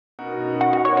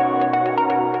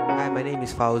name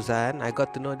is Fawzan. I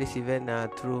got to know this event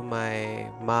through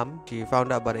my mom. She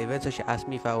found out about the event, so she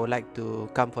asked me if I would like to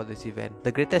come for this event.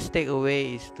 The greatest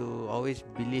takeaway is to always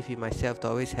believe in myself, to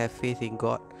always have faith in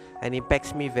God, and it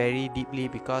impacts me very deeply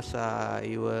because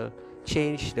it will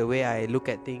change the way I look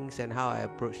at things and how I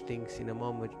approach things in a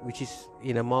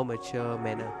more mature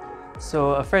manner.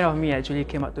 So a friend of me actually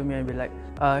came up to me and be like,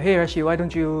 "Hey Rashid, why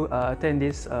don't you attend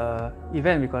this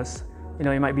event, because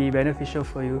it might be beneficial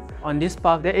for you." On this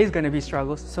path, there is going to be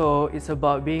struggles, so it's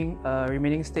about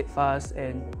remaining steadfast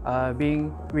and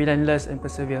being relentless and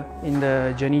persevere in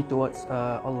the journey towards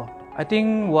Allah. I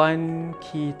think one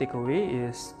key takeaway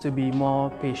is to be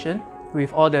more patient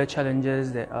with all the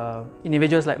challenges that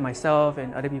individuals like myself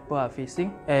and other people are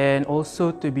facing, and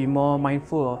also to be more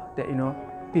mindful that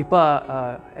people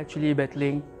are actually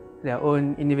battling their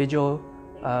own individual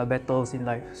battles in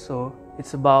life. So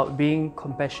it's about being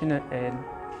compassionate and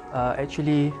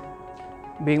actually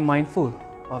being mindful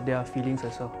of their feelings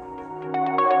as well.